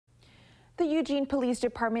The Eugene Police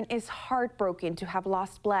Department is heartbroken to have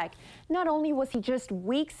lost Blek. Not only was he just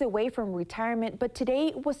weeks away from retirement, but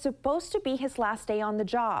today was supposed to be his last day on the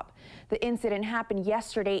job. The incident happened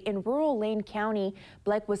yesterday in rural Lane County.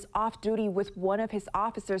 Blek was off duty with one of his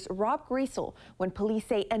officers, Rob Griesel, when police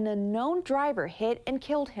say an unknown driver hit and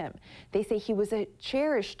killed him. They say he was a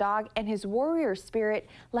cherished dog and his warrior spirit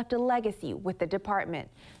left a legacy with the department.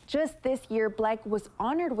 Just this year, Blek was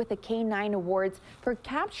honored with the K-9 awards for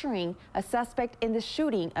capturing a suspect in the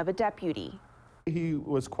shooting of a deputy. He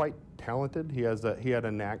was quite talented. He had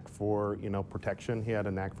a knack for protection. He had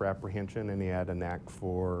a knack for apprehension, and he had a knack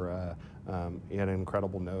for he had an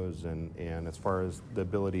incredible nose. And as far as the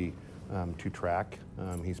ability to track,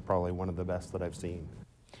 he's probably one of the best that I've seen.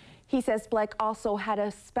 He says Blek also had a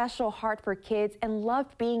special heart for kids and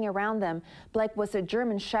loved being around them. Blek was a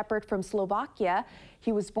German Shepherd from Slovakia.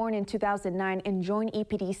 He was born in 2009 and joined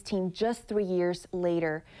EPD's team just 3 years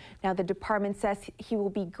later. Now, the department says he will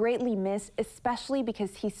be greatly missed, especially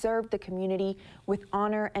because he served the community with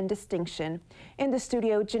honor and distinction. In the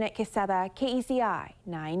studio, Jeanette Quesada, KECI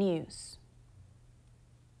 9 News.